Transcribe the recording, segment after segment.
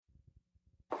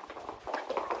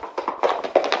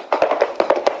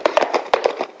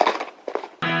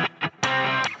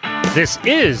This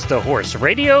is the Horse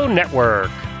Radio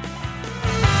Network.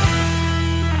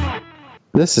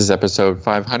 This is episode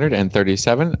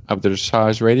 537 of the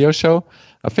Dressage Radio Show,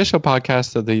 official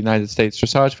podcast of the United States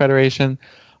Dressage Federation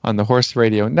on the Horse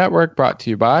Radio Network, brought to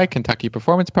you by Kentucky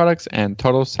Performance Products and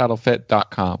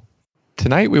TotalSaddleFit.com.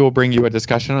 Tonight we will bring you a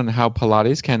discussion on how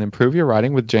Pilates can improve your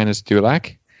riding with Janice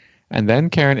Dulac, and then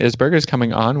Karen Isberg is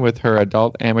coming on with her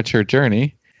adult amateur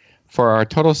journey. For our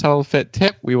Total Saddle Fit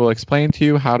tip, we will explain to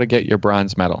you how to get your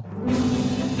bronze medal.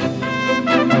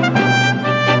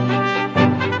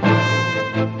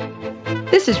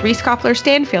 This is Reese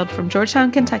Koppler-Stanfield from Georgetown,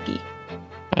 Kentucky.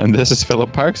 And this is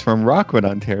Philip Parks from Rockwood,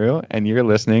 Ontario, and you're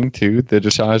listening to the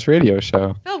Dressage Radio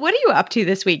Show. Phil, what are you up to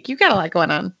this week? You've got a lot going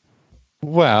on.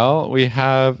 Well, we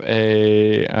have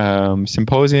a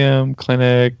symposium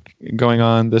clinic going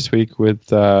on this week with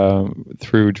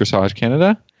through Dressage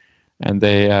Canada, and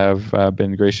they have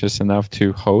been gracious enough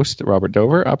to host Robert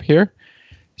Dover up here.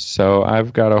 So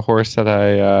I've got a horse that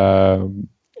I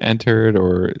entered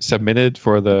or submitted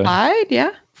for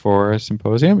for a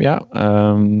symposium,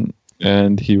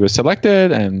 and he was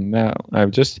selected, and now I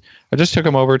just took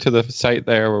him over to the site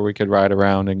there where we could ride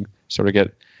around and sort of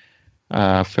get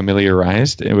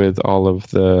familiarized with all of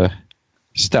the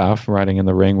stuff, riding in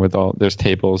the ring with there's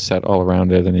tables set all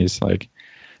around it, and he's like,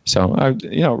 so I'm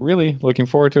really looking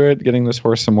forward to it, getting this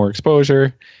horse some more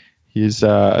exposure. He's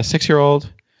a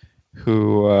 6-year-old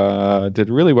who did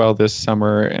really well this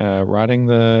summer riding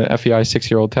the FEI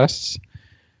 6-year-old tests.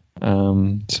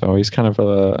 So he's kind of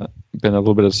been a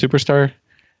little bit of a superstar,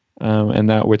 and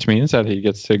that which means that he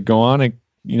gets to go on and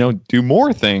do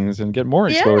more things and get more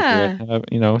exposure.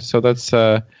 Yeah. So that's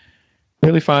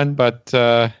really fun, but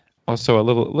also a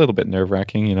little bit nerve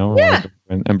wracking.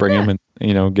 And bring him and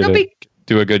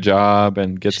do a good job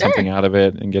and get something out of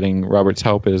it. And getting Robert's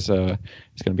help is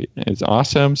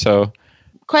awesome. So.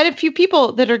 Quite a few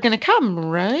people that are going to come,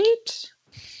 right?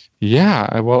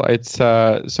 Yeah, well, it's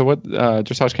so what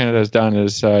Dressage Canada has done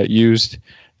is used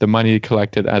the money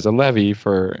collected as a levy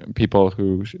for people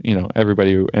who,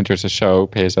 everybody who enters a show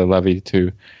pays a levy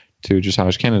to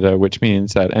Dressage Canada, which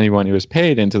means that anyone who is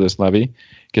paid into this levy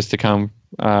gets to come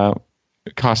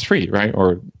cost-free, right?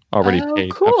 Or already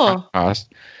paid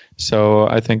cost. So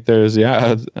I think there's,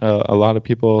 a lot of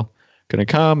people going to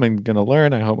come and going to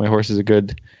learn. I hope my horse is a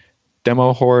good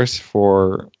demo horse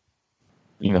for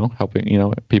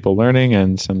helping people learning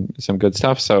and some good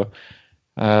stuff. So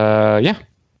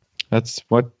that's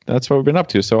what we've been up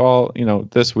to. So all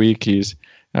this week he's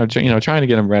trying to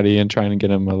get him ready and trying to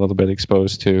get him a little bit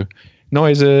exposed to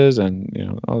noises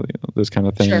and all this kind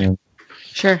of thing.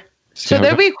 Sure. So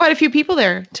there'll be quite a few people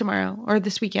there tomorrow or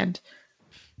this weekend.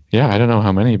 Yeah, I don't know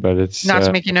how many, but it's not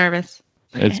to make you nervous.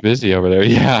 It's busy over there.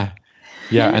 Yeah.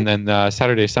 And then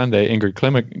Saturday, Sunday, Ingrid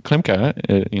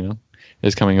Klimka,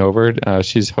 is coming over.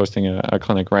 She's hosting a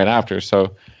clinic right after.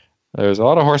 So there's a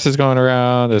lot of horses going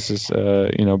around. This is,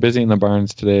 busy in the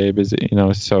barns today. Busy,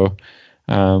 so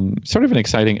sort of an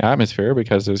exciting atmosphere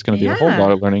because there's going to be a whole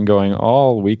lot of learning going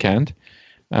all weekend.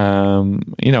 And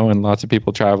lots of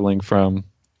people traveling from,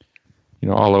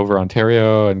 all over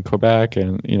Ontario and Quebec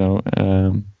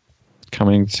and,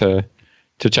 coming to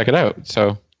check it out.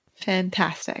 So.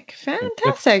 Fantastic.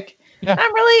 Yeah.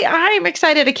 I'm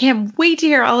excited. I can't wait to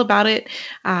hear all about it,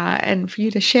 and for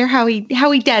you to share how he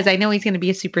does. I know he's going to be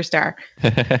a superstar.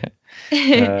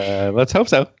 Let's hope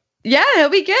so. Yeah, he'll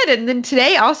be good. And then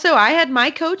today also I had my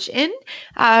coach in.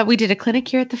 We did a clinic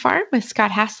here at the farm with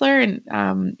Scott Hassler, and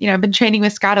I've been training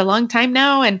with Scott a long time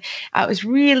now, and it was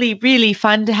really, really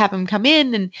fun to have him come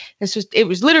in. And it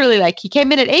was literally like he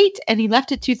came in at 8 and he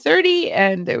left at 2:30,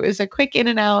 and it was a quick in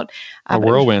and out. A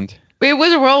whirlwind. It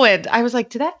was a whirlwind. I was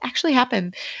like, did that actually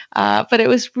happen? But it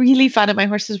was really fun, and my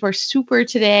horses were super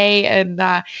today, and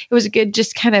it was a good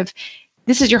just kind of,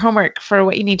 this is your homework for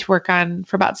what you need to work on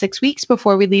for about 6 weeks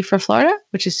before we leave for Florida,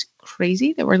 which is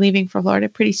crazy that we're leaving for Florida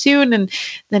pretty soon. And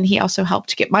then he also helped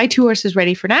to get my 2 horses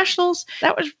ready for nationals.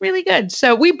 That was really good.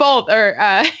 So we both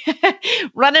are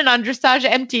running on dressage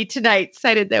empty tonight.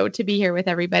 Excited though to be here with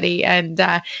everybody and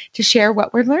to share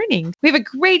what we're learning. We have a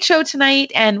great show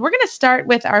tonight, and we're going to start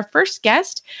with our first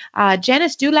guest,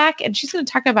 Janice Dulac, and she's going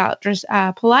to talk about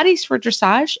Pilates for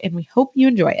dressage, and we hope you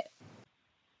enjoy it.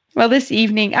 Well, this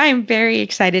evening, I am very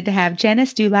excited to have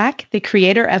Janice Dulac, the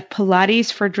creator of Pilates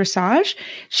for Dressage.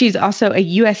 She's also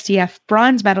a USDF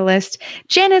bronze medalist.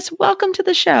 Janice, welcome to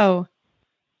the show.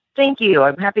 Thank you.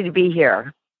 I'm happy to be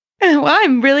here. Well,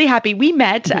 I'm really happy. We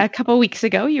met a couple weeks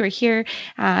ago. You were here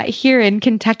in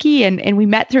Kentucky, and we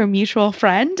met through a mutual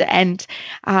friend. And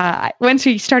once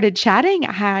we started chatting,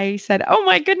 I said, "Oh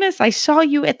my goodness, I saw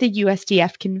you at the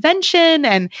USDF convention,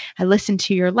 and I listened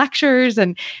to your lectures,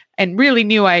 and really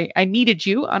knew I needed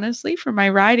you, honestly, for my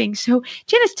riding." So,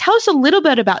 Janice, tell us a little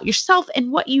bit about yourself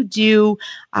and what you do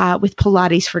with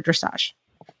Pilates for dressage.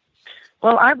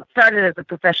 Well, I started as a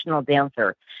professional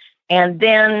dancer.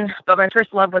 But my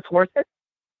first love was horses.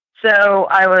 So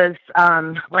I was,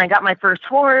 when I got my first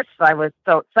horse, I was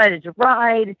so excited to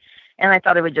ride, and I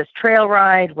thought I would just trail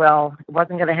ride. Well, it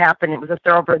wasn't going to happen. It was a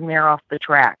thoroughbred mare off the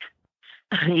track.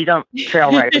 You don't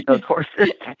trail ride with those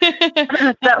horses.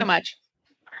 Not so much.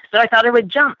 So I thought I would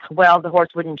jump. Well, the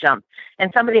horse wouldn't jump.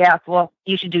 And somebody asked, well,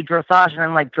 you should do dressage. And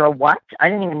I'm like, draw what? I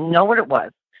didn't even know what it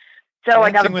was. So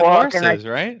I got a book. Horses,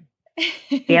 right?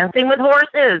 Dancing with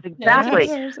horses, exactly.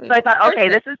 So I thought, okay,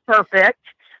 this is perfect.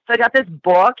 So I got this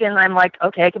book, and I'm like,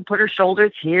 okay, I can put her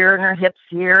shoulders here and her hips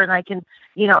here, and I can,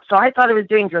 So I thought I was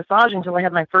doing dressage until I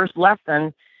had my first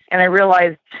lesson, and I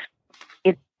realized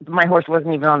my horse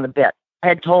wasn't even on the bit. I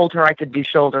had told her I could do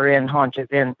shoulder in, haunches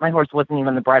in. My horse wasn't even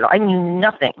on the bridle. I knew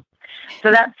nothing.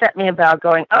 So that set me about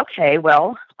going, okay,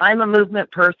 well, I'm a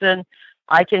movement person.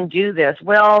 I can do this.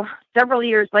 Well, several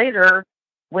years later,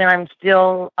 when I'm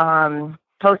still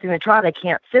posting the trot, I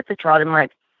can't sit the trot.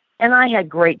 And I had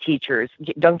great teachers,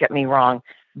 don't get me wrong.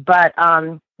 But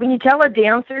when you tell a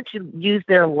dancer to use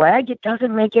their leg, it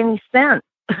doesn't make any sense,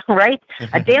 right?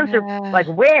 A dancer, like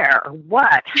where,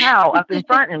 what, how, up in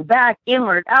front and back,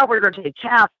 inward, outward, rotate,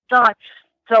 calf, side.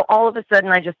 So all of a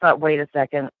sudden, I just thought, wait a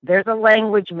second, there's a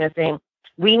language missing.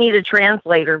 We need a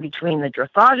translator between the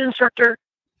dressage instructor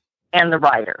and the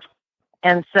rider.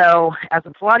 And so as a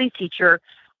Pilates teacher,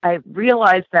 I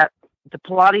realized that the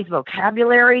Pilates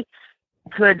vocabulary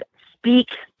could speak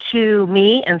to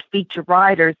me and speak to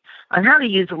riders on how to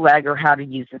use a leg or how to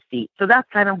use a feet. So that's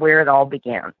kind of where it all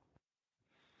began.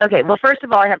 Okay, well, first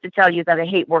of all, I have to tell you that I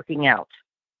hate working out.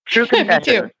 True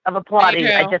confession of a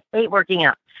Pilates. I just hate working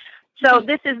out. So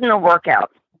this isn't a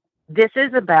workout. This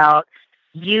is about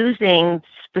using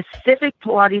specific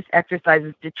Pilates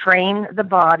exercises to train the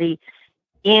body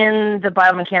in the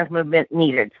biomechanics movement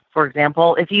needed. For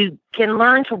example, if you can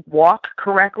learn to walk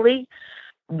correctly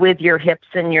with your hips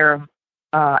and your,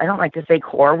 I don't like to say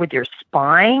core, with your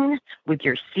spine, with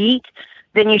your seat,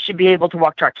 then you should be able to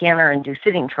walk trot canter and do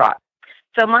sitting trot.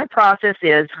 So my process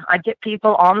is I get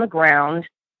people on the ground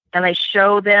and I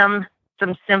show them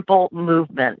some simple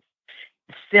movements.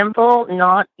 Simple,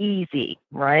 not easy,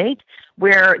 right?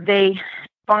 Where they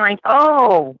find,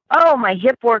 oh, my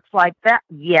hip works like that.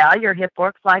 Yeah, your hip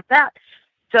works like that.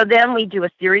 So then we do a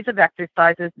series of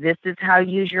exercises. This is how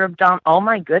you use your abdomen. Oh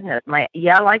my goodness,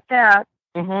 like that.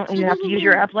 You have to use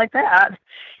your abs like that.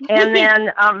 And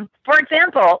then, for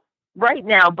example, right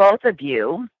now, both of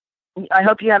you, I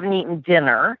hope you haven't eaten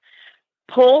dinner.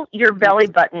 Pull your belly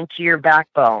button to your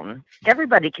backbone.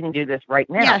 Everybody can do this right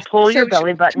now. Yes. Pull your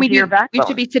belly button to your backbone. We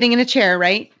should be sitting in a chair,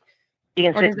 right?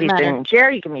 You can be sitting in a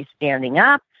chair. You can be standing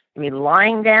up. You can be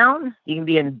lying down. You can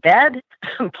be in bed.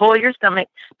 Pull your stomach,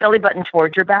 belly button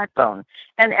towards your backbone.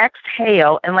 And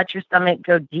exhale and let your stomach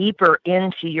go deeper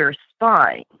into your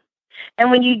spine. And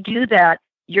when you do that,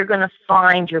 you're going to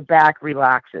find your back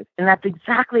relaxes. And that's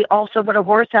exactly also what a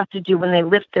horse has to do when they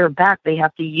lift their back. They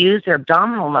have to use their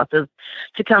abdominal muscles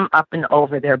to come up and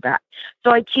over their back.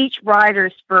 So I teach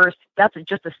riders first. That's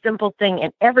just a simple thing.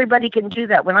 And everybody can do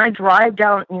that. When I drive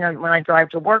down, when I drive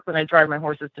to work, when I drive my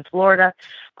horses to Florida,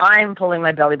 I'm pulling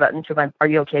my belly button to my, are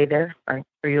you okay there? Are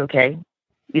you okay?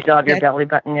 You still have your belly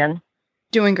button in?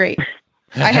 Doing great.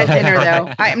 I had dinner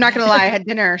though. I'm not going to lie. I had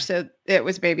dinner. So it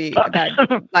was maybe a bad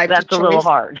life That's choice. A little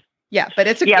hard. Yeah, but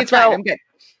it's fine. I'm good.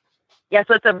 Yeah.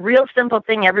 So it's a real simple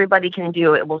thing everybody can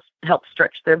do. It will help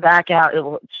stretch their back out. It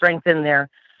will strengthen their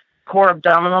core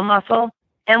abdominal muscle.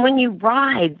 And when you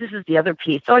ride, this is the other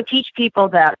piece. So I teach people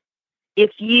that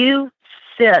if you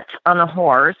sit on a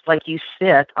horse, like you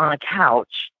sit on a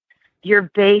couch,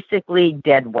 you're basically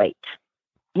dead weight.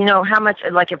 You know how much,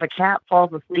 like if a cat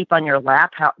falls asleep on your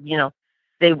lap,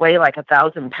 they weigh like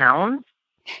 1,000 pounds.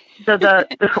 So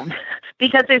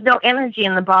because there's no energy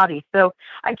in the body. So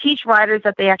I teach riders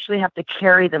that they actually have to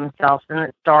carry themselves, and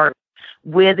it starts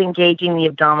with engaging the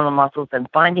abdominal muscles and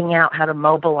finding out how to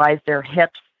mobilize their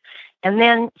hips. And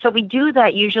then, so we do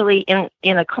that usually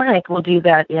in a clinic. We'll do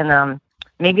that in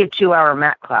maybe a 2-hour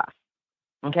mat class.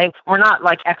 Okay. We're not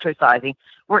like exercising.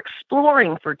 We're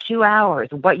exploring for 2 hours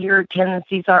what your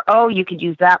tendencies are. Oh, you could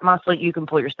use that muscle. You can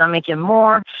pull your stomach in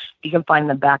more. You can find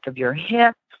the back of your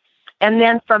hip. And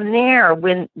then from there,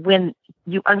 when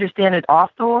you understand it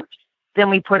off the horse, then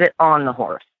we put it on the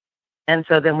horse. And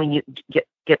so then when you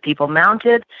get people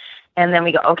mounted, and then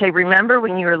we go, okay, remember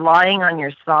when you were lying on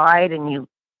your side and you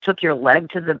took your leg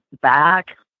to the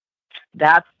back?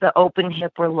 That's the open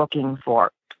hip we're looking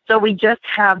for. So we just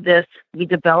have this, we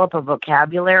develop a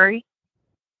vocabulary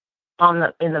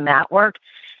in the mat work,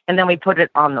 and then we put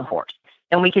it on the horse.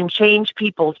 And we can change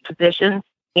people's positions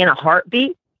in a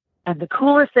heartbeat. And the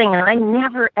coolest thing, and I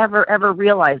never, ever, ever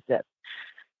realized this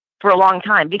for a long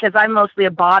time, because I'm mostly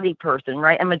a body person,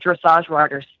 right? I'm a dressage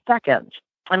rider second.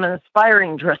 I'm an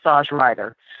aspiring dressage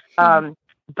rider.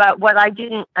 But what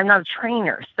I'm not a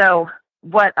trainer. So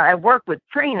what I work with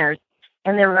trainers,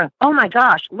 and they're going, oh my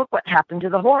gosh, look what happened to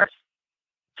the horse.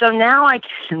 So now I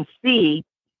can see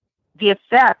the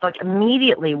effect, like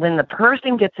immediately when the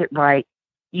person gets it right,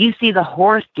 you see the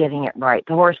horse getting it right.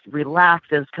 The horse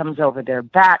relaxes, comes over their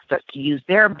back, starts to use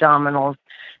their abdominals,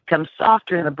 comes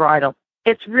softer in the bridle.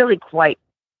 It's really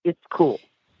it's cool.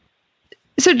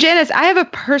 So Janice, I have a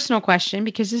personal question,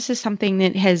 because this is something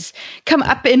that has come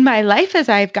up in my life as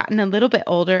I've gotten a little bit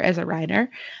older as a rider.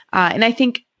 And I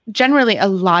think generally a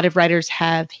lot of riders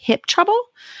have hip trouble,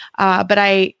 but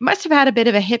I must have had a bit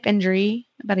of a hip injury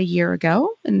about a year ago,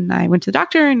 and I went to the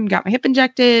doctor and got my hip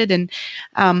injected. And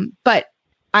but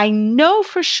I know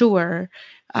for sure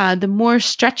the more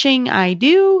stretching I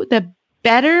do, the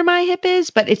better my hip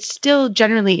is, but it's still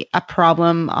generally a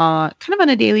problem kind of on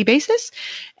a daily basis.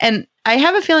 And I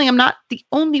have a feeling I'm not the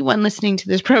only one listening to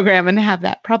this program and have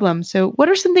that problem. So what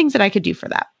are some things that I could do for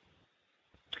that?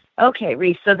 Okay,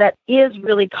 Reese, so that is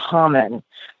really common.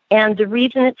 And the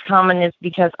reason it's common is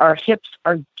because our hips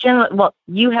are generally, well,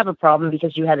 you have a problem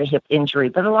because you had a hip injury,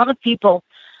 but a lot of people,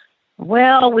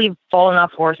 well, we've fallen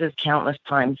off horses countless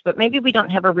times, but maybe we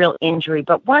don't have a real injury.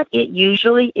 But what it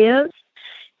usually is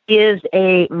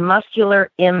a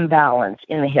muscular imbalance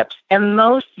in the hips. And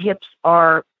most hips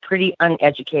are pretty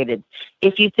uneducated.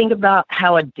 If you think about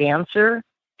how a dancer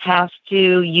has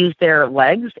to use their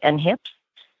legs and hips,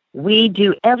 we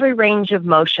do every range of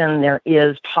motion there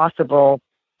is possible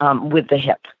with the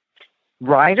hip.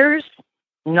 Riders,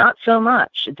 not so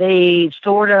much. They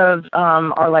sort of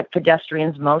are like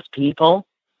pedestrians, most people.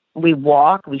 We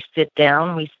walk, we sit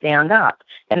down, we stand up.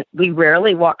 And we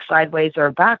rarely walk sideways or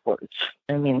backwards.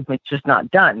 I mean, it's just not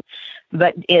done.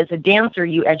 But as a dancer,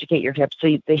 you educate your hips.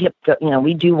 So the hip,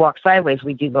 we do walk sideways.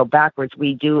 We do go backwards.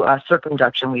 We do a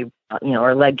circumduction.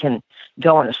 Our leg can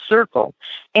go in a circle.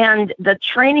 And the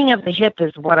training of the hip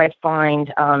is what I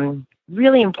find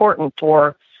really important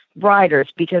for riders,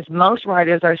 because most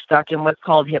riders are stuck in what's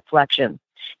called hip flexion.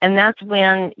 And that's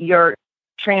when your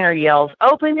trainer yells,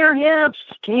 open your hips.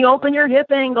 Can you open your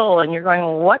hip angle? And you're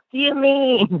going, what do you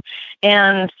mean?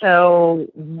 And so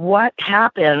what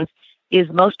happens is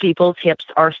most people's hips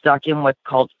are stuck in what's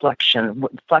called flexion.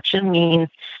 Flexion means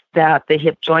that the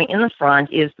hip joint in the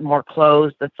front is more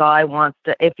closed. The thigh wants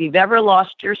to, if you've ever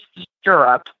lost your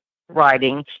stirrup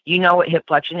riding, you know what hip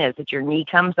flexion is, that your knee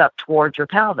comes up towards your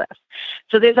pelvis.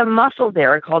 So there's a muscle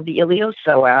there called the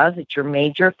iliopsoas. It's your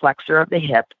major flexor of the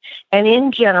hip. And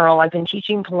in general, I've been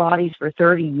teaching Pilates for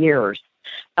 30 years.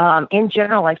 In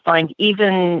general, I find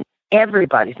even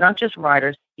everybody's, not just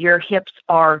riders, your hips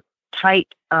are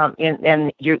tight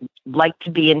and you like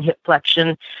to be in hip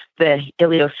flexion. The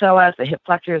iliopsoas, the hip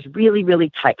flexor is really,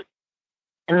 really tight.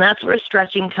 And that's where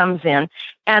stretching comes in,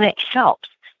 and it helps.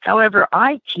 However,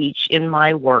 I teach in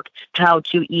my work how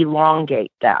to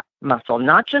elongate that muscle,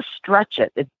 not just stretch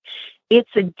it.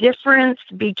 It's a difference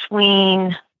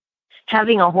between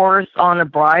having a horse on a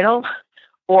bridle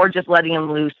or just letting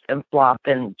him loose and flop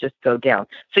and just go down.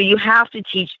 So you have to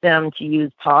teach them to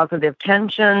use positive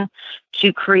tension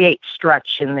to create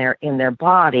stretch in their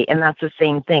body. And that's the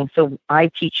same thing. So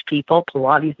I teach people,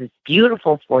 Pilates is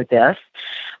beautiful for this.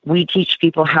 We teach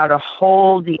people how to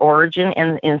hold the origin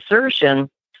and insertion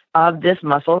of this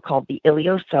muscle called the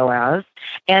iliopsoas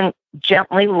and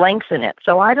gently lengthen it.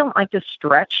 So I don't like to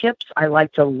stretch hips. I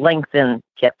like to lengthen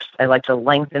hips. I like to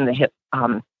lengthen the hip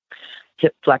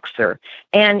flexor.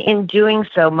 And in doing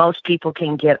so, most people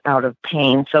can get out of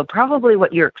pain. So probably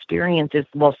what your experience is,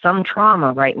 well, some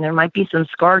trauma, right? And there might be some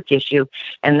scar tissue,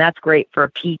 and that's great for a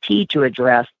PT to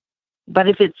address. But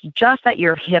if it's just that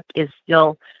your hip is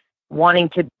still wanting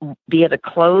to be at a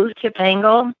closed hip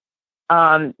angle,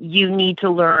 you need to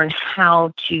learn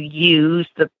how to use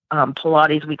the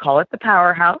Pilates. We call it the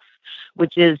powerhouse,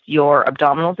 which is your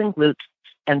abdominals and glutes.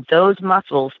 And those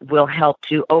muscles will help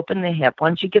to open the hip.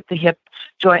 Once you get the hip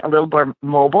joint a little more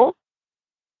mobile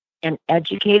and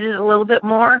educated a little bit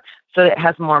more, so it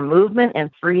has more movement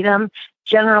and freedom,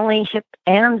 generally hip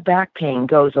and back pain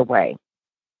goes away.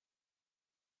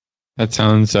 That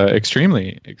sounds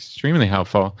extremely, extremely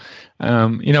helpful.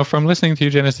 From listening to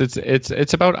you, Janice,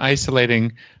 it's about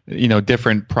isolating,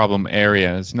 different problem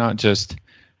areas, not just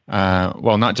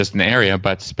an area,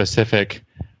 but specific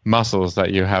muscles that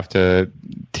you have to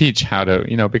teach how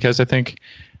to, because I think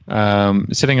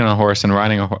sitting on a horse and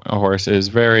riding a horse is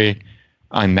very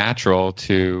unnatural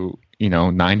to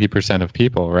 90% of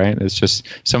people, right? It's just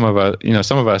some of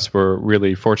us were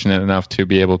really fortunate enough to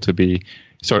be able to be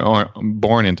sort of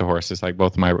born into horses. Like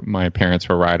both my parents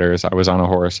were riders. I was on a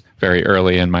horse very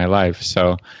early in my life.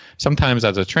 So sometimes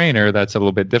as a trainer, that's a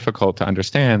little bit difficult to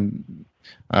understand,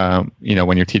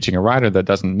 when you're teaching a rider that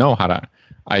doesn't know how to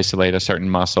isolate a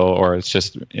certain muscle, or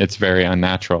it's very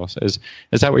unnatural. So is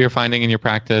that what you're finding in your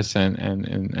practice? And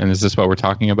is this what we're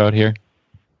talking about here?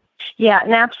 Yeah,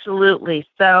 and absolutely.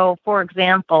 So, for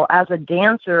example, as a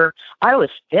dancer, I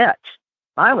was fit.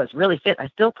 I was really fit. I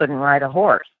still couldn't ride a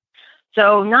horse.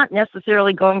 So not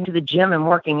necessarily going to the gym and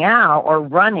working out or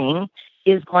running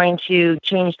is going to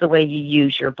change the way you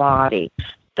use your body.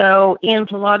 So in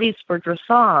Pilates for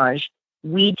dressage,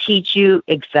 we teach you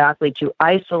exactly to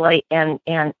isolate and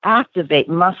activate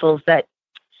muscles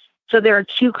so there are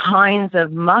two kinds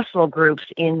of muscle groups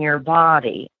in your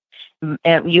body.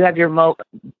 And you have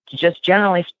just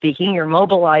generally speaking, your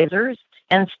mobilizers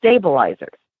and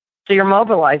stabilizers. So your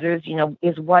mobilizers,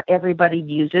 is what everybody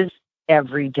uses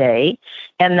every day.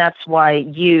 And that's why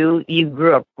you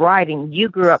grew up riding. You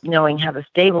grew up knowing how to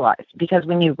stabilize, because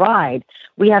when you ride,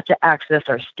 we have to access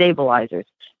our stabilizers.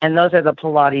 And those are the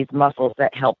Pilates muscles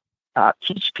that help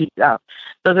teach people.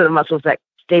 Those are the muscles that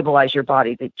stabilize your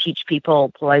body, that teach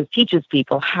people. Pilates teaches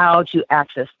people how to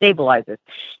access stabilizers.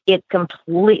 It's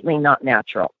completely not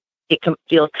natural. It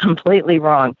feels completely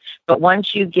wrong. But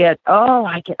once you get,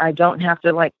 I don't have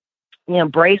to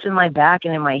brace in my back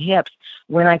and in my hips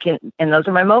when I can, and those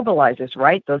are my mobilizers,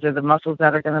 right? Those are the muscles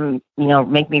that are going to,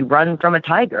 make me run from a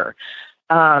tiger.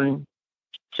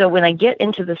 So when I get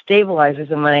into the stabilizers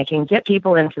and when I can get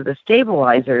people into the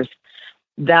stabilizers,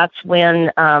 that's when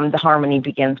the harmony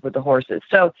begins with the horses.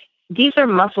 So these are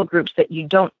muscle groups that you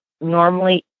don't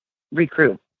normally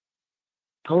recruit.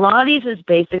 Pilates is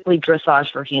basically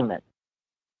dressage for humans.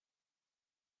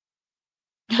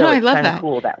 So I it's love kind of that.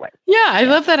 cool that way. Yeah, I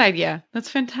love that idea. That's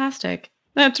fantastic.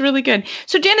 That's really good.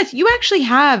 So, Janice, you actually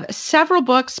have several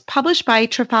books published by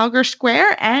Trafalgar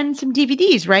Square and some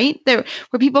DVDs, right?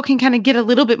 Where people can kind of get a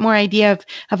little bit more idea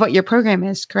of what your program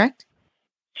is, correct?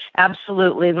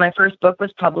 Absolutely. My first book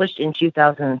was published in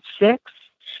 2006,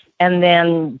 and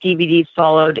then DVDs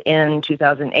followed in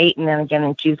 2008, and then again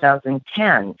in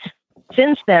 2010.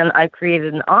 Since then, I've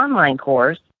created an online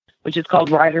course, which is called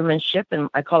Ridermanship, and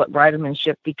I call it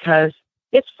Ridermanship because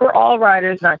it's for all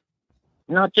riders, not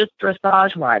just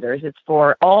dressage riders. It's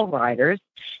for all riders,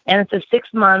 and it's a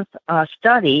 6-month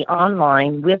study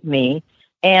online with me,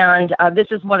 and this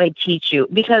is what I teach you.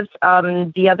 Because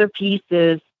the other piece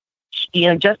is,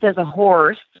 just as a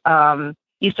horse,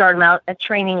 you start them out at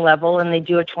training level, and they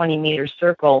do a 20-meter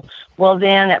circle. Well,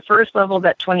 then at first level,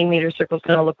 that 20-meter circle is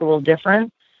going to look a little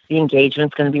different. The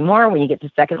engagement's going to be more. When you get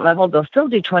to second level, they'll still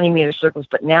do 20-meter circles,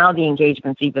 but now the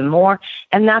engagement's even more.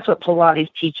 And that's what Pilates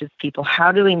teaches people,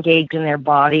 how to engage in their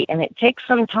body. And it takes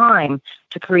some time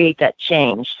to create that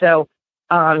change. So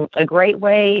a great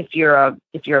way, if you're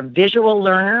a visual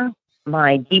learner,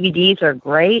 my DVDs are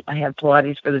great. I have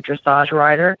Pilates for the dressage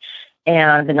rider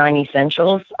and the 9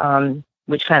 Essentials,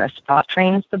 which kind of spot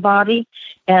trains the body.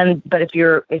 But if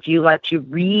you like to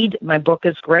read, my book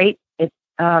is great.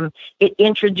 It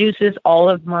introduces all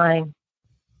of my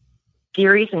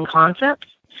theories and concepts,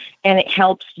 and it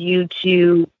helps you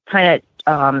to kind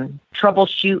of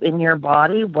troubleshoot in your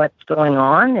body what's going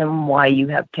on and why you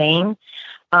have pain.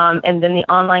 And then the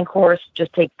online course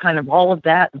just takes kind of all of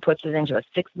that and puts it into a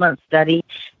 6-month study.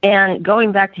 And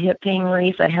going back to hip pain,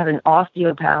 Maurice, I had an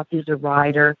osteopath who's a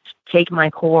rider take my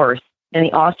course, and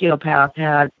the osteopath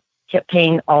had hip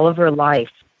pain all of her life.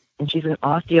 And she's an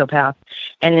osteopath.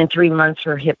 And in 3 months,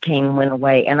 her hip pain went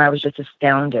away. And I was just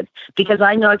astounded because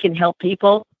I know I can help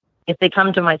people if they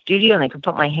come to my studio and I can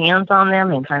put my hands on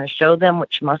them and kind of show them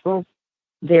which muscles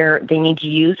they need to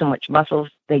use and which muscles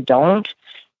they don't.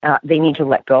 They need to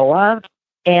let go of.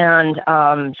 And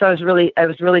so I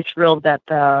was really thrilled that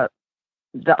the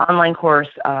online course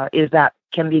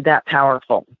can be that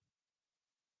powerful.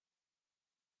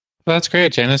 Well, that's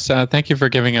great, Janice. Thank you for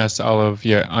giving us all of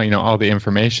your, all the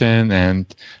information.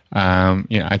 And,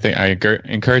 I think I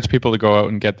encourage people to go out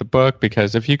and get the book,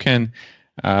 because if you can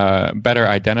better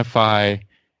identify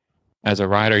as a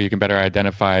rider, you can better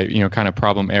identify, kind of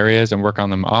problem areas and work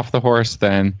on them off the horse,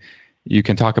 then you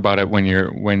can talk about it when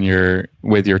you're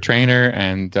with your trainer,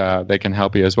 and they can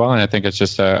help you as well. And I think it's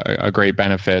just a great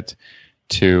benefit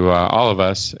to all of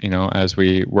us, as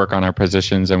we work on our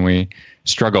positions and we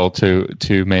struggle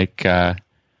to make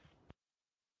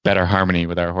better harmony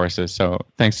with our horses. So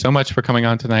thanks so much for coming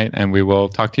on tonight, and we will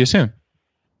talk to you soon.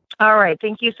 All right.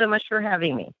 Thank you so much for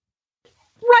having me.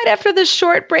 Right after this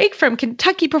short break from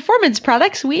Kentucky Performance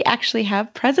Products, we actually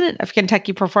have President of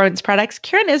Kentucky Performance Products,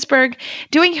 Karen Isberg,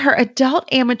 doing her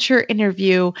adult amateur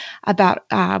interview about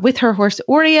with her horse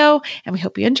Oreo, and we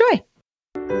hope you enjoy.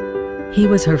 He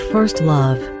was her first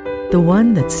love, the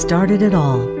one that started it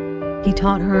all. He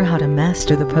taught her how to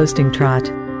master the posting trot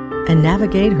and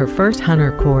navigate her first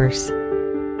hunter course.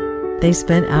 They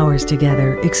spent hours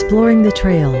together exploring the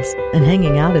trails and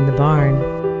hanging out in the barn.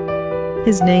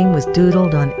 His name was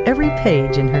doodled on every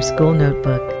page in her school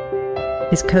notebook.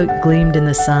 His coat gleamed in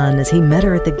the sun as he met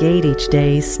her at the gate each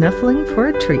day, snuffling for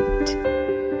a treat.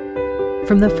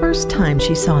 From the first time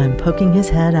she saw him poking his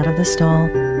head out of the stall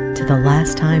to the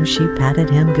last time she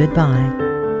patted him goodbye,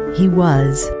 he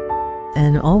was,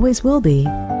 and always will be,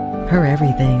 her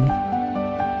everything.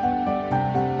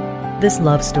 This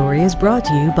love story is brought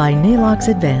to you by Nalox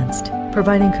Advanced,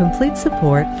 providing complete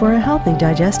support for a healthy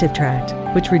digestive tract,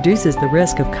 which reduces the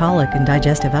risk of colic and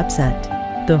digestive upset.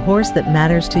 The horse that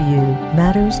matters to you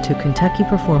matters to Kentucky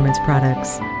Performance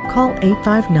Products. Call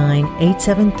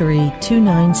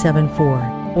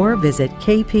 859-873-2974 or visit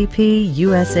kppusa.com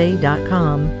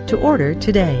to order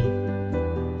today.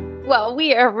 Well,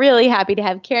 we are really happy to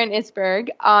have Karen Isberg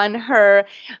on her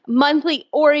monthly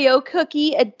Oreo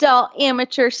cookie adult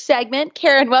amateur segment.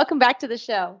 Karen, welcome back to the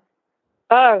show.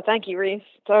 Oh, thank you, Reese.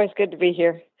 It's always good to be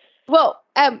here. Well,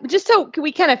 just so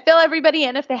we kind of fill everybody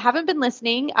in, if they haven't been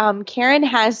listening, Karen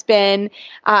has been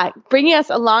bringing us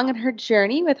along on her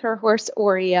journey with her horse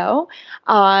Oreo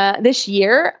this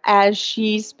year, as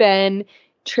she's been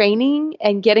training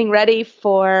and getting ready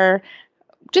for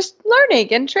just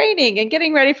learning and training and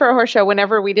getting ready for a horse show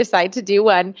whenever we decide to do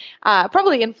one,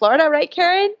 probably in Florida, right,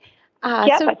 Karen?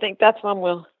 Yes, I think that's when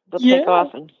we'll take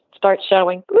off and start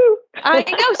showing. Woo! I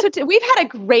know. So we've had a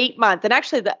great month, and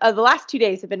actually the last 2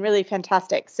 days have been really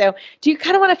fantastic. So do you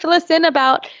kind of want to fill us in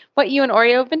about what you and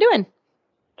Oreo have been doing?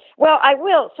 Well, I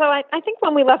will. So I think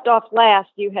when we left off last,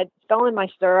 you had stolen my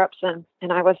stirrups, and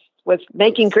I was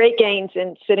making great gains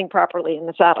in sitting properly in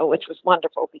the saddle, which was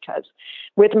wonderful because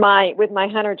with my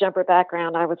hunter jumper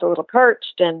background, I was a little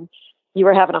perched, and you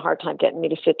were having a hard time getting me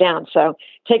to sit down. So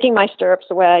taking my stirrups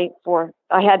away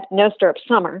I had no stirrup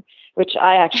summer, which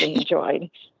I actually enjoyed.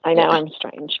 I know I'm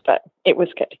strange, but it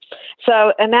was good.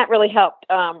 So, and that really helped.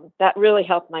 That really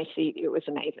helped my seat. It was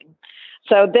amazing.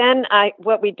 So then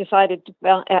what we decided,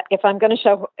 if I'm going to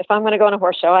go on a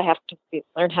horse show, I have to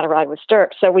learn how to ride with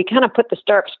stirrups. So we kind of put the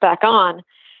stirrups back on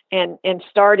and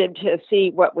started to see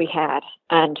what we had.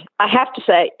 And I have to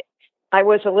say, I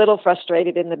was a little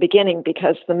frustrated in the beginning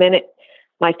because the minute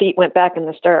my feet went back in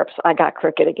the stirrups, I got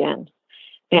crooked again.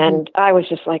 And I was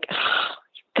just like, oh,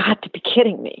 you've got to be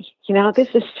kidding me. This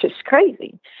is just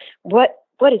crazy. What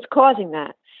is causing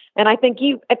that? And I think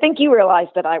you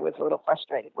realized that I was a little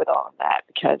frustrated with all of that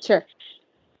because, sure,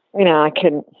 I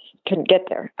couldn't get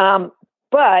there.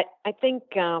 But I think,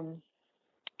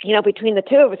 between the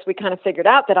two of us, we kind of figured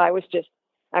out that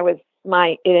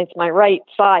it's my right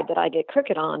side that I get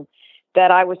crooked on,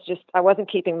 that I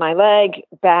wasn't keeping my leg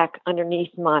back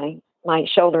underneath my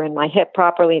shoulder and my hip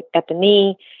properly at the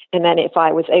knee. And then if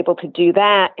I was able to do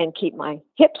that and keep my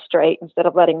hip straight instead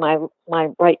of letting my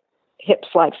right hip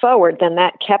slide forward, then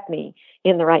that kept me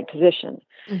in the right position.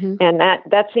 Mm-hmm. And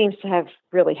that seems to have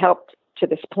really helped to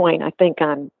this point. I think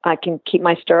I can keep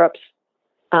my stirrups.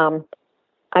 I'm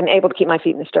able to keep my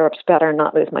feet in the stirrups better and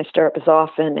not lose my stirrup as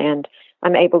often. And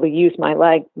I'm able to use my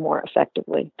leg more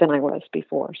effectively than I was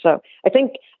before. So I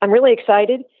think I'm really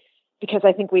excited because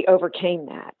I think we overcame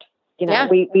that.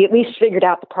 We at least figured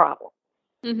out the problem.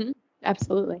 Mm-hmm.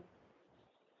 Absolutely.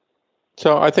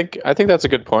 So I think that's a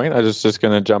good point. I was just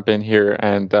going to jump in here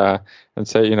and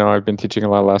say, I've been teaching a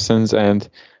lot of lessons, and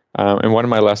in one of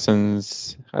my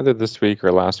lessons, either this week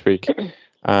or last week,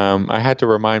 I had to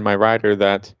remind my rider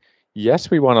that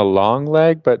yes, we want a long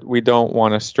leg, but we don't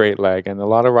want a straight leg. And a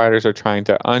lot of riders are trying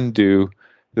to undo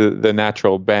the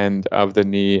natural bend of the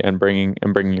knee and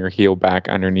bringing your heel back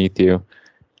underneath you.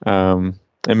 And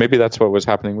maybe that's what was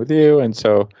happening with you. And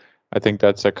so I think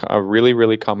that's a really,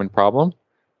 really common problem.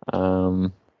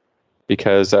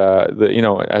 Because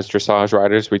as dressage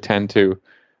riders, we tend to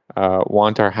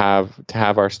want to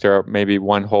have our stirrup maybe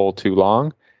one hole too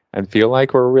long and feel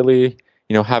like we're really,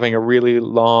 having a really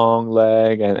long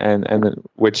leg, and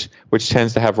which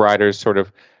tends to have riders sort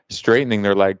of straightening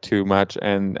their leg too much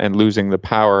and losing the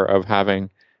power of having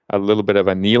a little bit of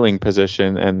a kneeling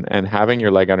position and having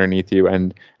your leg underneath you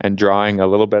and drawing a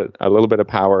little bit of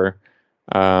power,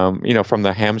 from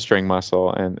the hamstring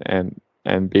muscle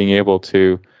and being able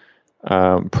to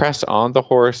press on the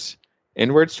horse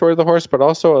inwards toward the horse, but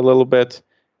also a little bit,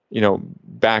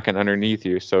 back and underneath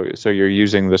you. So you're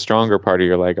using the stronger part of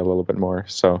your leg a little bit more.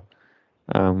 So,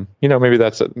 maybe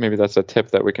that's a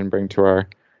tip that we can bring to our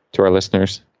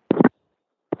listeners.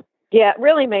 Yeah, it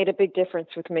really made a big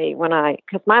difference with me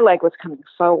because my leg was coming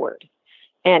forward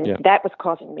and that was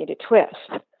causing me to twist.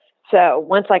 So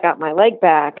once I got my leg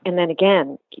back, and then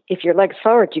again, if your leg's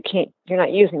forward, you're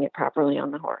not using it properly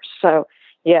on the horse. So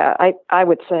yeah, I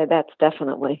would say that's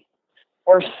definitely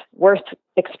worth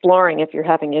exploring if you're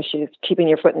having issues keeping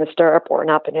your foot in the stirrup or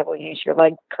not being able to use your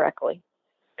leg correctly.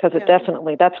 Because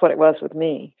that's what it was with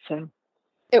me. So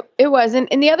it was. And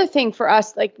the other thing for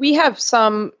us, like we have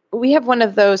one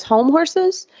of those home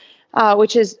horses,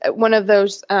 which is one of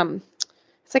those,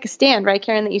 it's like a stand, right,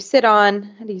 Karen, that you sit on.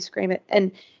 How do you scream it?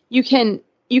 And you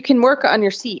can work on your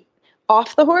seat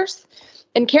off the horse.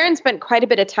 And Karen spent quite a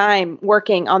bit of time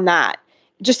working on that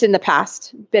just in the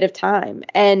past bit of time.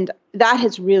 And that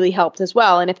has really helped as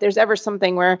well. And if there's ever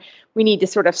something where we need to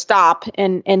sort of stop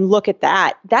and look at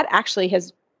that actually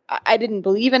I didn't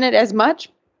believe in it as much,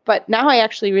 but now I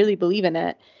actually really believe in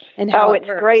it. And how it's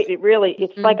great. It really,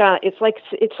 it's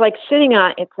like sitting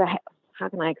on, how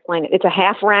can I explain it? It's a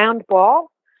half round ball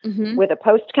with a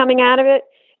post coming out of it,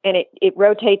 and it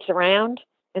rotates around.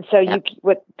 And so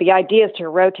what the idea is to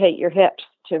rotate your hips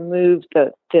to move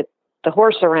the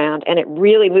horse around, and it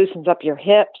really loosens up your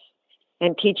hips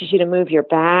and teaches you to move your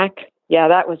back. Yeah,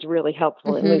 that was really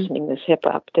helpful in loosening this hip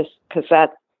up, because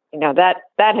that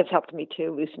has helped me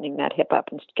too, loosening that hip up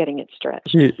and getting it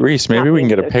stretched. Reese, maybe we can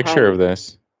get a picture of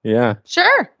this. Yeah.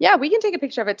 Sure. Yeah, we can take a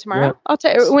picture of it tomorrow. Yeah. I'll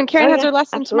take when Karen has her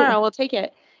lesson tomorrow. We'll take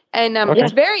it, and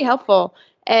it's very helpful.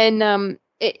 And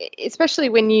especially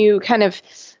when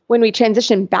we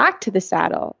transition back to the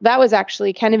saddle, that was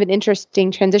actually kind of an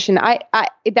interesting transition.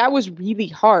 That was really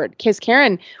hard because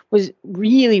Karen was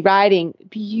really riding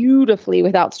beautifully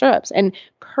without stirrups and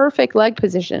perfect leg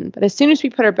position. But as soon as we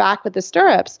put her back with the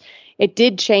stirrups, it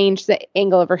did change the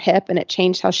angle of her hip and it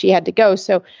changed how she had to go.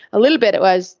 So a little bit it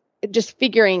was just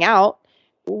figuring out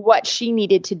what she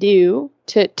needed to do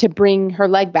to bring her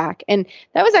leg back. And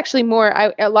that was actually more,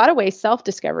 a lot of ways,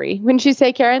 self-discovery. Wouldn't you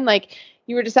say, Karen? Like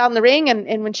you were just out in the ring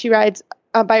and when she rides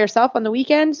by herself on the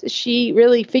weekends, she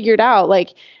really figured out,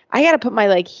 like, I got to put my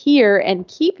leg here and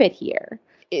keep it here.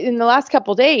 In the last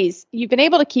couple of days, you've been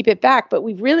able to keep it back, but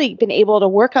we've really been able to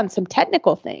work on some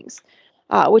technical things,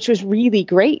 which was really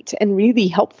great and really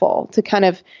helpful to kind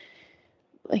of,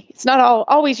 like, it's not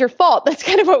always your fault. That's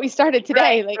kind of what we started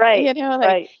today.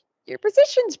 Your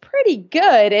position's pretty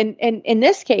good. And in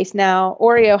this case now,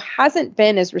 Oreo hasn't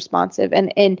been as responsive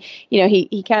and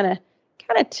he kind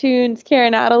of tunes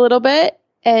Karen out a little bit.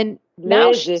 And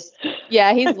now he's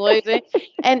losing.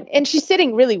 and she's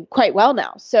sitting really quite well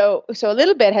now. So a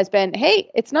little bit has been, hey,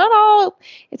 it's not all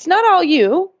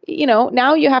you,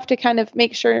 now you have to kind of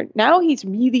make sure now he's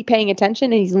really paying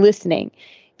attention and he's listening,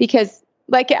 because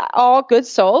like all good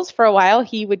souls, for a while,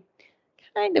 he would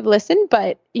kind of listen,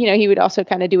 but, he would also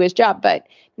kind of do his job. But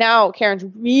now Karen's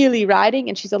really riding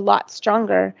and she's a lot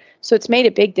stronger. So it's made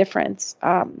a big difference.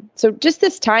 So just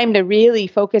this time to really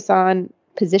focus on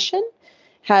position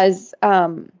has,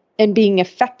 and being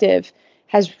effective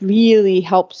has really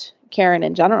helped Karen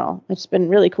in general. It's been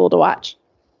really cool to watch.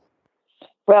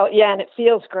 Well, yeah, and it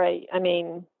feels great. I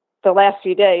mean, the last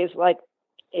few days, like,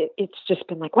 it's just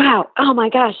been like, wow, oh my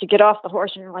gosh, you get off the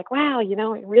horse and you're like, wow,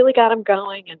 it really got him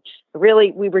going. And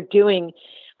really,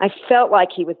 I felt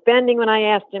like he was bending when I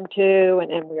asked him to,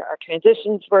 and our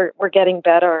transitions were getting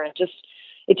better. And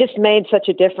it just made such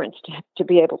a difference to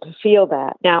be able to feel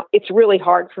that. Now, it's really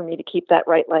hard for me to keep that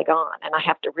right leg on, and I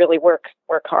have to really work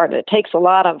hard. It takes a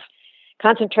lot of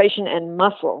concentration and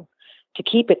muscle to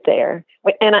keep it there.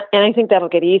 And I think that'll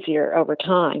get easier over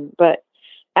time, but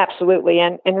absolutely.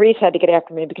 And Reese had to get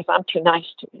after me because I'm too nice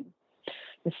to him.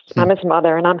 I'm his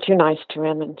mother and I'm too nice to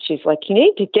him. And she's like, you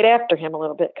need to get after him a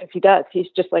little bit, because he does. He's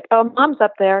just like, oh, Mom's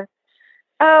up there.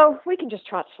 Oh, we can just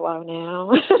trot slow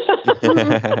now.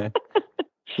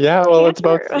 Yeah, well, it's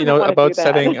about, about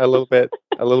setting a little bit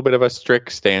of a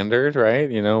strict standard, right?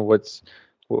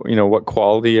 What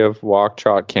quality of walk,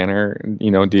 trot, canter,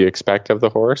 do you expect of the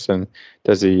horse? And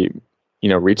does he,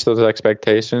 reach those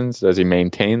expectations? Does he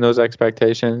maintain those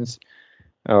expectations?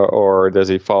 Or does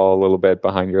he fall a little bit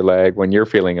behind your leg when you're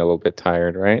feeling a little bit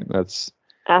tired, right? That's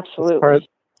absolutely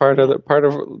part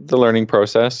of the learning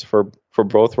process for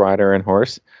both rider and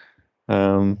horse.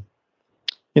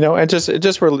 And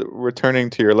just returning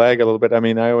to your leg a little bit. I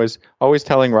mean, I was always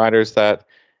telling riders that,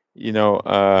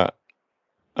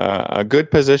 a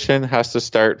good position has to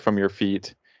start from your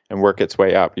feet and work its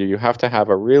way up. You have to have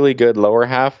a really good lower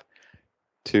half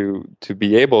to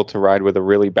be able to ride with a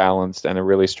really balanced and a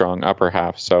really strong upper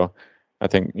half. So I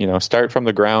think, start from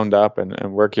the ground up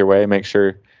and work your way. Make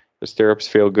sure the stirrups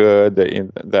feel good,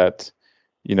 that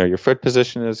your foot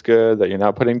position is good, that you're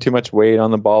not putting too much weight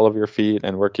on the ball of your feet,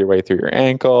 and work your way through your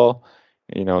ankle,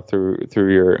 through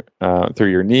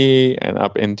your knee and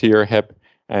up into your hip.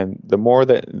 And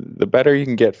the better you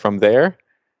can get from there,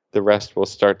 the rest will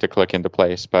start to click into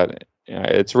place. But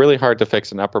it's really hard to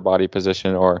fix an upper body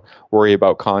position or worry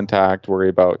about contact, worry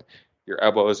about your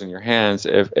elbows and your hands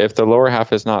if the lower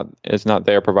half is not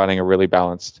there, providing a really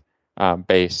balanced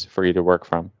base for you to work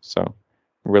from. So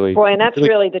really, boy, and that's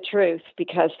really the truth,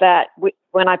 because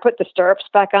when I put the stirrups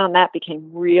back on, that became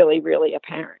really, really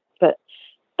apparent. But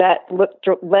that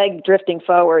leg drifting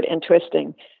forward and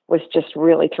twisting was just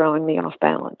really throwing me off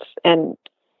balance, and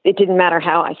it didn't matter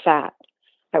how I sat.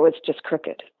 I was just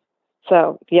crooked.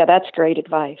 So yeah, that's great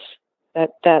advice.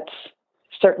 That's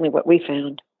certainly what we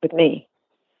found with me,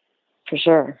 for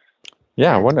sure.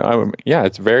 Yeah,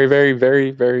 it's very, very,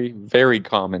 very, very, very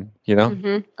common.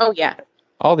 Mm-hmm. Oh yeah.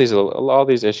 All these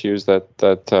issues that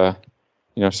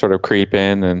sort of creep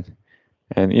in, and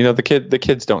the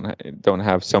kids don't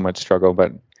have so much struggle,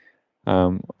 but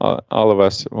all of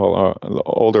us,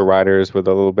 older riders with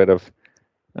a little bit of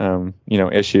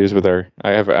issues with I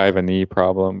have a knee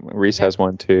problem. Reese has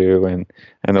one too,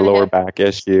 and a lower back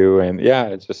issue, and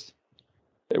it's just,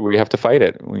 we have to fight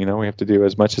it. We have to do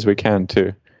as much as we can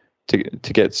to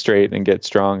get straight and get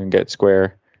strong and get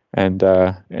square, and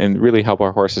really help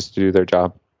our horses to do their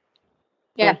job.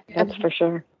 Yeah, that's for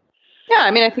sure. Yeah,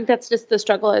 I mean, I think that's just the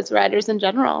struggle as riders in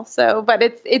general. So, but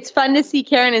it's fun to see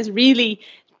Karen has really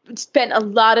spent a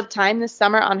lot of time this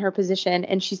summer on her position,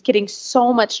 and she's getting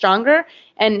so much stronger.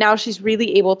 And now she's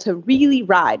really able to really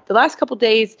ride. The last couple of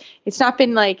days, it's not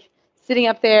been like sitting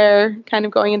up there kind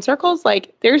of going in circles.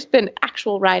 Like, there's been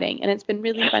actual riding, and it's been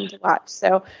really fun to watch.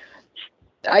 So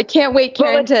I can't wait,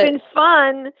 Karen. Well, it's been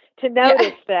fun to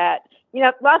notice that,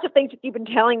 lots of things that you've been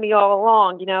telling me all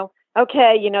along,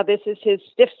 okay, this is his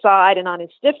stiff side, and on his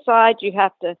stiff side, you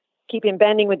have to keep him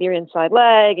bending with your inside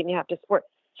leg, and you have to support.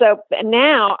 So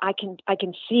now I can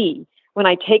see when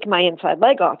I take my inside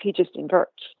leg off, he just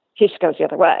inverts. He just goes the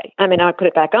other way. I mean, I put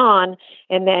it back on,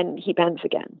 and then he bends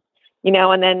again,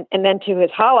 and then to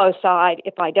his hollow side,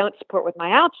 if I don't support with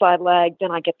my outside leg, then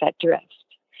I get that drift.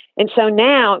 And so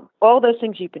now all those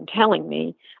things you've been telling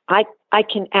me, I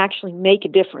can actually make a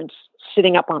difference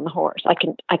sitting up on the horse. I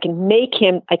can make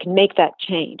that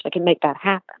change. I can make that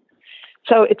happen.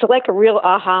 So it's like a real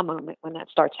aha moment when that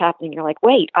starts happening. You're like,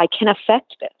 wait, I can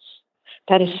affect this.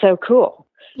 That is so cool.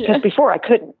 Because before I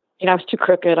couldn't. I was too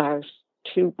crooked. I was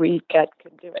too weak. I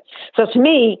couldn't do it. So to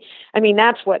me, I mean,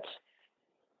 that's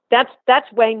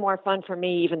way more fun for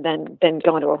me even than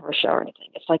going to a horse show or anything.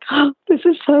 It's like, oh, this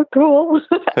is so cool.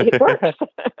 It works.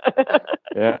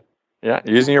 Yeah.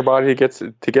 Using your body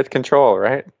to get control,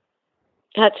 right?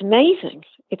 That's amazing.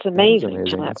 It's amazing.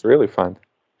 It's really fun.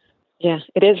 Yeah,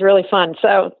 it is really fun.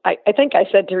 So I think I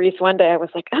said to Reese one day, I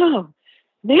was like, oh,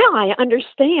 now I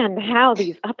understand how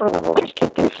these upper levels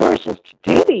get these horses to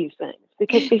do these things.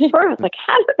 Because before I was like,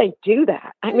 how do they do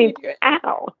that? I mean,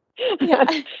 how? Yeah.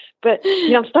 But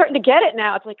I'm starting to get it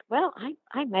now. It's like, well,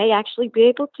 I may actually be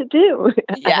able to do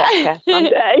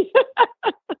someday.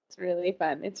 It's really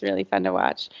fun. It's really fun to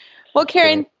watch. Well,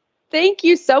 Karen, thank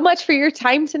you so much for your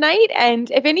time tonight. And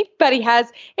if anybody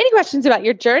has any questions about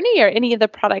your journey or any of the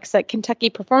products like Kentucky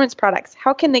Performance Products,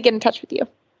 how can they get in touch with you?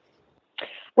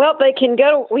 Well, they can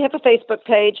go. We have a Facebook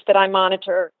page that I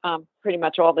monitor pretty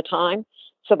much all the time.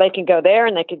 So they can go there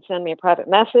and they can send me a private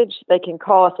message. They can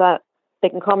call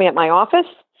me at my office.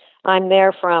 I'm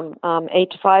there from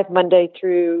 8 to 5, Monday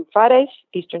through Fridays,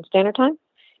 Eastern Standard Time.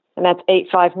 And that's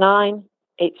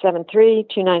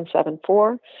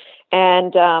 859-873-2974.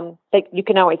 And you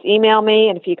can always email me.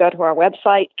 And if you go to our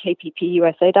website,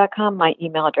 kppusa.com, my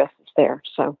email address is there.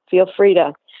 So feel free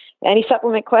to, any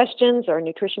supplement questions or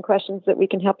nutrition questions that we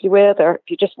can help you with, or if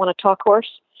you just want to talk horse,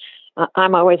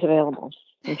 I'm always available.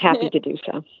 I'm happy to do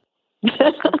so.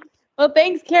 Well,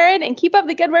 thanks, Karen, and keep up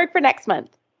the good work for next month.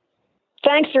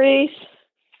 Thanks, Reese.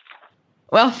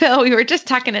 Well, Phil, we were just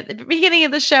talking at the beginning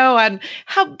of the show on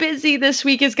how busy this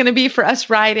week is going to be for us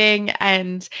riding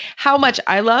and how much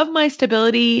I love my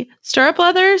stability stirrup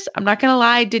leathers. I'm not going to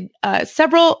lie, I did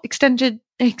several extended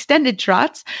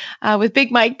trots with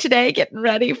Big Mike today, getting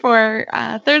ready for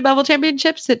third level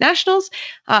championships at nationals.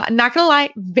 Not going to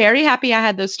lie, very happy I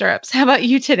had those stirrups. How about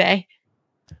you today?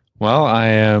 Well, I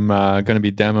am going to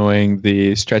be demoing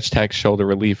the Stretch Tech shoulder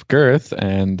relief girth,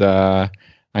 and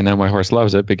I know my horse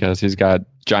loves it because he's got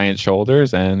giant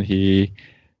shoulders, and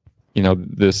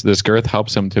this girth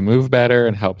helps him to move better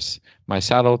and helps my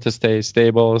saddle to stay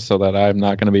stable, so that I'm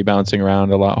not going to be bouncing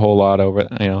around a whole lot over.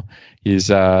 He's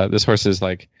this horse is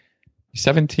like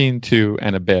 17.2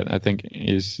 and a bit. I think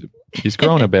he's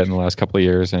grown a bit in the last couple of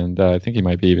years, and I think he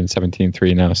might be even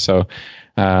 17.3 now. So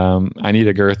I need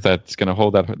a girth that's going to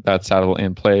hold that saddle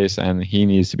in place, and he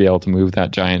needs to be able to move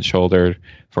that giant shoulder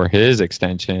for his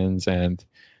extensions. And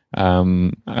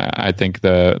I think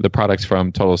the products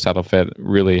from Total Saddle Fit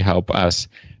really help us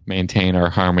maintain our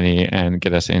harmony and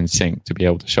get us in sync to be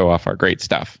able to show off our great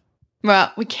stuff.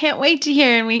 Well, we can't wait to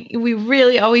hear, and we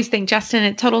really always thank Justin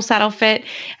at Total Saddle Fit,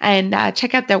 and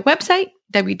check out their website,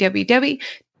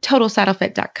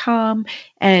 www.totalsaddlefit.com,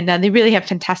 and they really have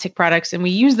fantastic products, and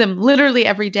we use them literally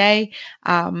every day,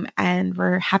 and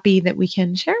we're happy that we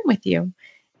can share them with you.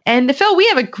 And Phil, we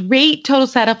have a great Total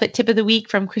Saddle Fit tip of the week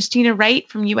from Christina Wright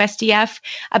from USDF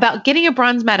about getting a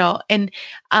bronze medal. And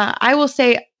I will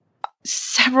say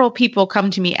several people come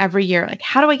to me every year, like,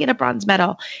 how do I get a bronze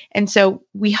medal? And so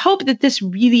we hope that this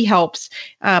really helps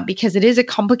because it is a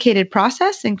complicated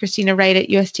process. And Christina Wright at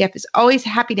USDF is always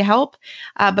happy to help.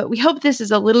 But we hope this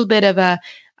is a little bit of a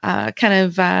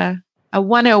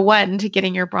 101 to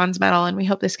getting your bronze medal. And we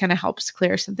hope this kind of helps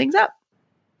clear some things up.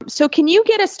 So can you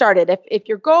get us started? If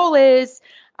your goal is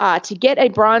to get a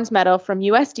bronze medal from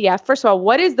USDF, first of all,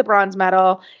 what is the bronze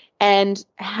medal and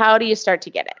how do you start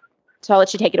to get it? So I'll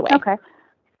let you take it away. Okay.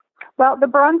 Well, the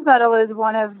bronze medal is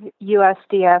one of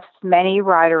USDF's many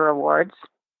rider awards.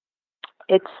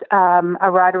 It's a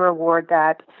rider award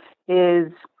that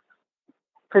is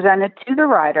presented to the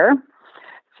rider.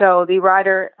 So the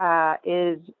rider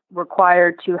is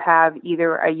required to have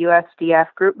either a USDF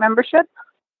group membership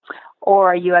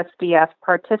or a USDF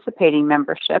participating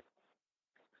membership.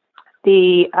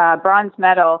 The bronze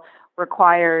medal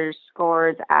requires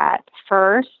scores at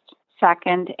first,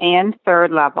 second, and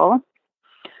third level.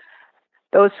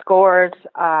 Those scores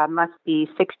must be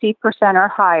 60% or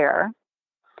higher,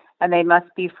 and they must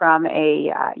be from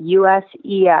a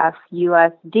USEF,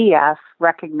 USDF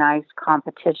recognized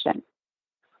competition.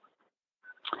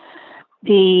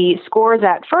 The scores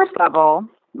at first level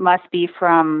must be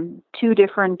from 2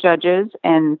 different judges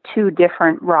and 2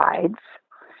 different rides.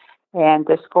 And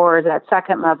the scores at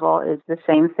second level is the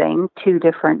same thing, 2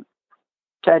 different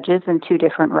judges and 2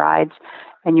 different rides.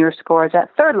 And your scores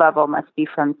at third level must be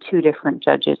from 2 different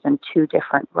judges and 2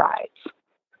 different rides.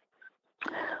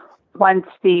 Once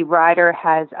the rider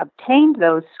has obtained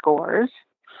those scores,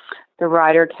 the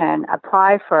rider can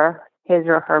apply for his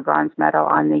or her bronze medal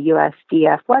on the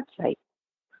USDF website.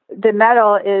 The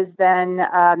medal is then,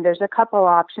 there's a couple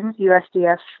options.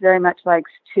 USDF very much likes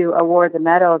to award the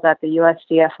medals at the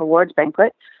USDF Awards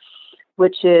Banquet,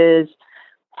 which is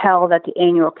held at the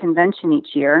annual convention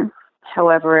each year.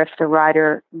 However, if the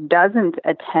rider doesn't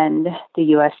attend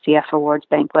the USDF Awards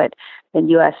Banquet, then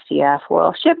USDF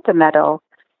will ship the medal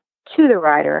to the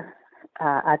rider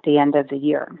at the end of the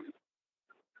year.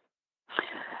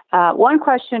 One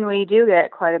question we do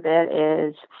get quite a bit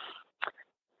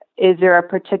is there a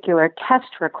particular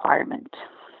test requirement?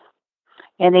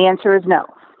 And the answer is no.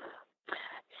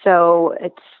 So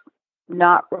it's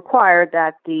not required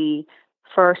that the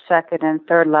first, second, and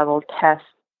third level test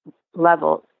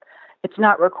level, it's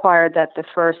not required that the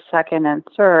first, second, and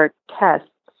third tests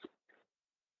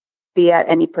be at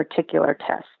any particular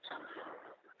test.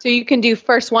 So you can do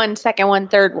first one, second one,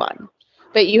 third one,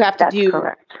 but you have to do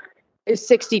correct.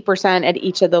 60% at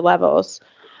each of the levels.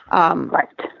 Right.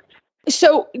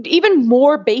 So even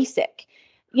more basic,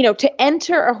 to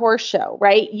enter a horse show,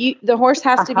 right? The horse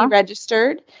has to be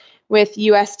registered with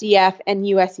USDF and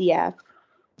USEF.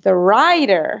 The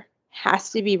rider has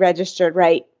to be registered,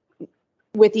 right,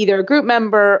 with either a group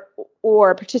member or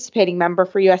a participating member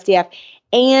for USDF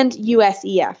and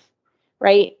USEF,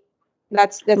 right?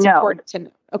 That's important to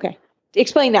know. Okay.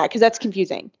 Explain that because that's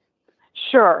confusing.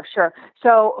 Sure.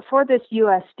 So for this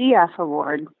USDF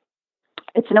award,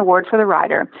 it's an award for the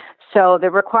rider. So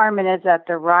the requirement is that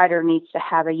the rider needs to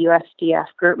have a USDF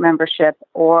group membership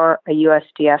or a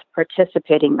USDF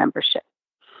participating membership.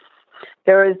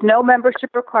 There is no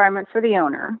membership requirement for the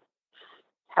owner.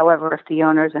 However, if the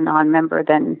owner is a non-member,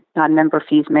 then non-member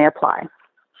fees may apply.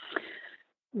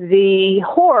 The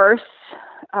horse,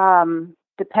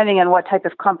 depending on what type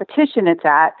of competition it's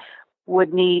at,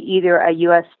 would need either a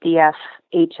USDF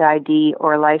HID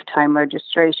or lifetime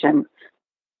registration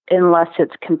unless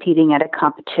it's competing at a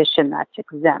competition that's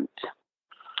exempt.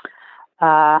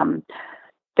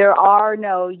 There are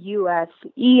no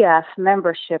USEF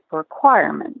membership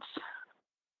requirements.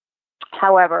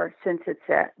 However, since it's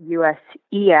a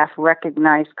USEF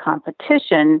recognized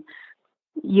competition,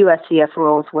 USEF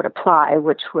rules would apply,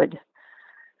 which would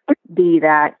be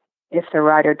that if the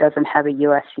rider doesn't have a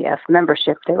USEF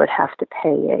membership, they would have to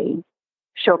pay a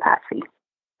show pass fee.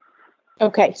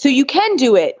 Okay, so you can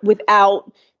do it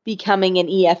without becoming an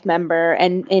EF member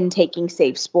and taking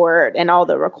Safe Sport and all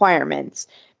the requirements,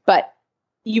 but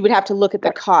you would have to look at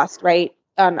the cost, right?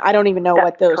 I don't even know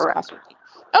what those costs would be.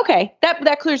 Okay,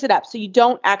 that clears it up. So you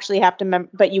don't actually have to,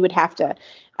 but you would have to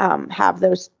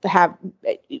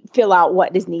fill out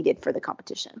what is needed for the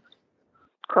competition.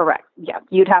 Correct. Yeah,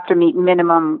 you'd have to meet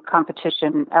minimum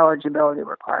competition eligibility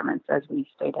requirements, as we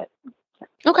stated.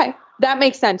 Okay, that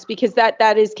makes sense because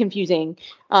that is confusing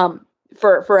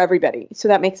for everybody. So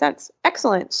that makes sense.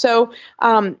 Excellent. So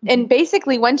and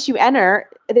basically, once you enter,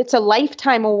 it's a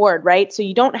lifetime award, right? So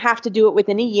you don't have to do it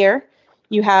within a year.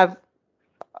 You have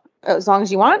as long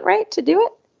as you want, right, to do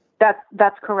it?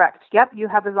 That's correct. Yep, you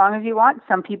have as long as you want.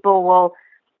 Some people will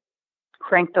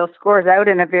crank those scores out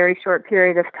in a very short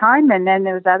period of time, and then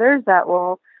there's others that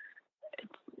will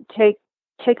take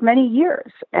many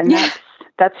years, and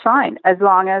that's fine as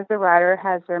long as the rider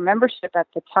has their membership at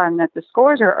the time that the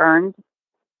scores are earned.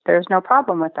 There's no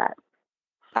problem with that.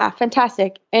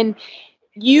 Fantastic. And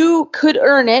you could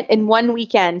earn it in one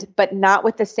weekend, but not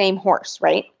with the same horse,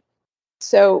 right?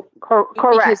 So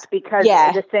correct, because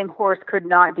the same horse could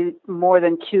not do more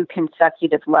than 2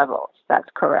 consecutive levels. That's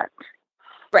correct.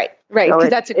 Right. Because so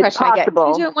that's a question I get. Can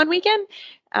you do it one weekend?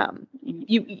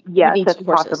 You need that's 2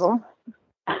 horses. Possible.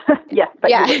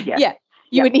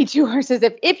 You would need 2 horses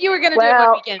if you were going to do it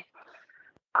one weekend.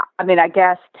 I mean, I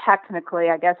guess technically,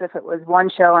 if it was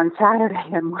one show on Saturday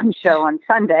and one show on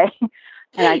Sunday,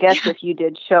 and I guess if you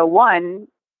did show 1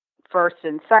 first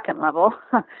and second level,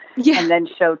 and then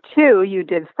show 2, you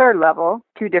did third level,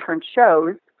 2 different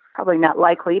shows. Probably not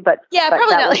likely, but probably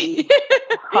not likely.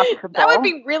 That would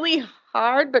be really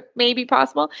hard, but maybe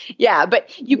possible. Yeah, but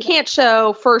you can't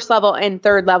show first level and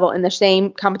third level in the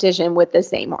same competition with the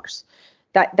same horse.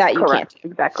 That you Correct. can't do.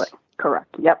 Exactly.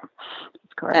 Correct. Yep.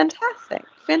 That's correct.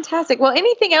 Fantastic. Well,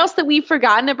 anything else that we've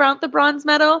forgotten about the bronze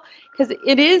medal? Because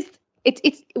it's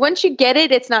once you get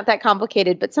it, it's not that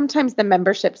complicated, but sometimes the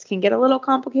memberships can get a little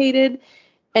complicated,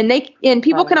 and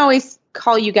people can always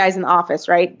call you guys in the office,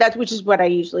 right? Which is what I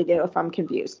usually do if I'm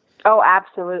confused. Oh,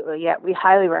 absolutely. Yeah. We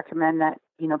highly recommend that,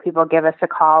 people give us a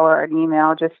call or an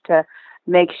email just to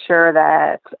make sure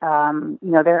that,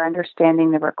 they're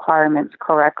understanding the requirements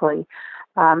correctly.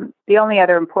 The only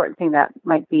other important thing that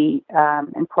might be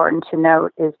important to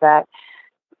note is that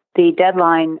the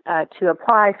deadline to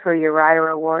apply for your rider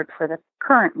award for the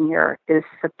current year is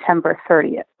September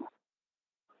 30th.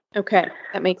 Okay,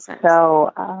 that makes sense.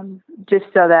 So just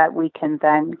so that we can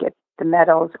then get the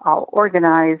medals all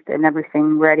organized and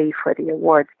everything ready for the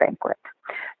awards banquet.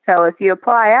 So if you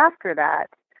apply after that,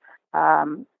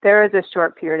 there is a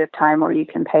short period of time where you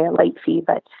can pay a late fee,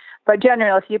 but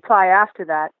generally, if you apply after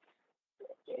that,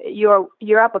 your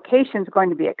application is going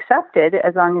to be accepted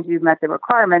as long as you've met the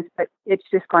requirements, but it's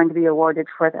just going to be awarded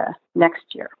for the next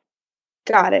year.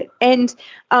 Got it. And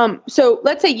so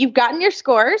let's say you've gotten your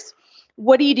scores.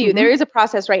 What do you do? Mm-hmm. There is a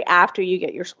process right after you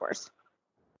get your scores.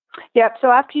 Yep. So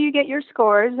after you get your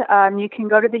scores, you can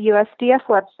go to the USDF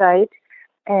website,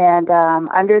 and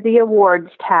under the awards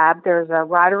tab, there's a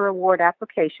rider award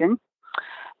application.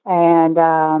 And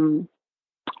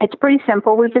it's pretty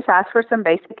simple. We just ask for some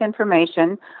basic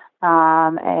information.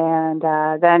 And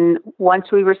then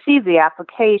once we receive the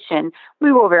application,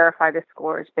 we will verify the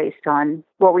scores based on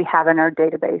what we have in our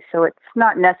database. So it's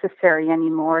not necessary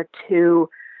anymore to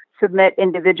submit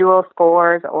individual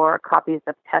scores or copies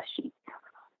of test sheets.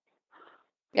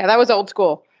 Yeah, that was old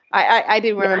school. I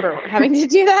do remember having to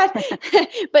do that.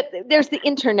 But there's the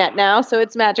internet now, so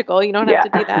it's magical. You don't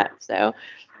have to do that. So,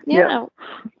 yeah.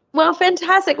 Well,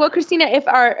 fantastic. Well, Christina, if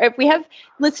we have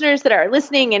listeners that are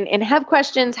listening and have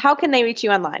questions, how can they reach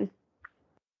you online?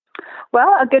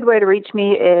 Well, a good way to reach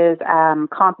me is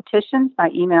competitions, my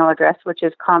email address, which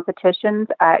is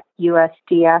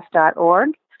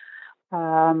competitions@usdf.org.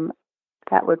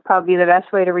 That would probably be the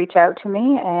best way to reach out to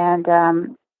me, and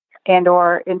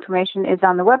or information is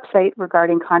on the website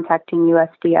regarding contacting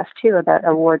USDF too about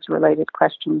awards related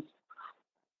questions.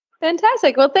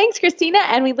 Fantastic. Well, thanks, Christina.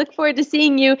 And we look forward to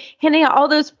seeing you handing out all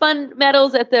those fun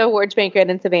medals at the awards banquet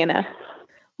in Savannah.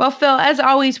 Well, Phil, as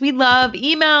always, we love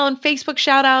email and Facebook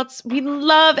shout outs. We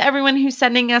love everyone who's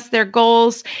sending us their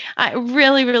goals. It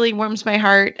really, really warms my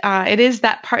heart. It is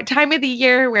that time of the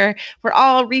year where we're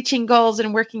all reaching goals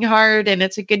and working hard, and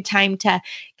it's a good time to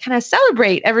kind of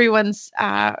celebrate everyone's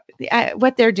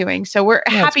what they're doing. So we're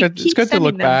happy. It's good to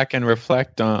look back and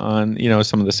reflect on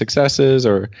some of the successes,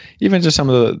 or even just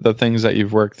some of the things that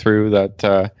you've worked through that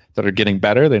are getting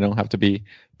better. They don't have to be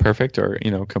perfect or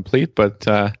complete, but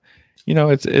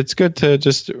it's good to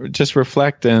just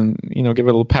reflect and give a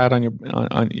little pat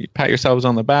pat yourselves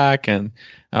on the back, and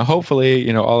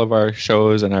hopefully all of our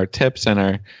shows and our tips and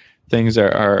our things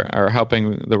are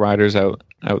helping the riders out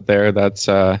there. That's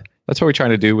what we're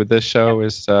trying to do with this show,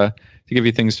 is to give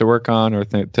you things to work on or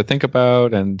to think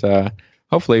about, and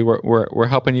hopefully we're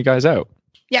helping you guys out.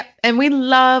 Yep. And we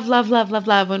love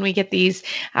when we get these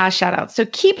shout outs. So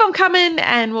keep them coming,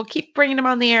 and we'll keep bringing them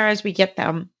on the air as we get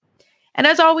them. And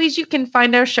as always, you can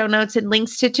find our show notes and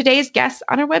links to today's guests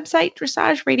on our website,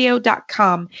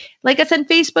 dressageradio.com. Like us on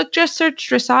Facebook, just search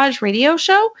Dressage Radio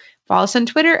Show. Follow us on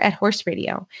Twitter at Horse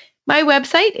Radio. My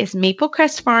website is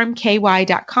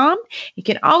maplecrestfarmky.com. You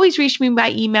can always reach me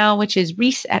by email, which is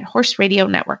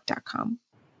reese@horseradionetwork.com.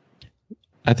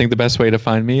 I think the best way to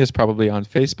find me is probably on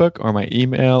Facebook, or my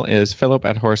email is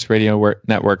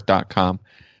philip@horseradionetwork.com.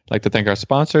 I'd like to thank our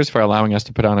sponsors for allowing us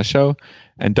to put on a show.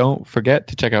 And don't forget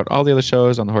to check out all the other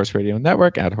shows on the Horse Radio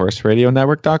Network at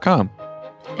horseradionetwork.com.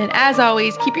 And as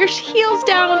always, keep your heels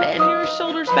down and your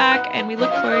shoulders back. And we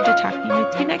look forward to talking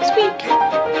with you next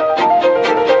week.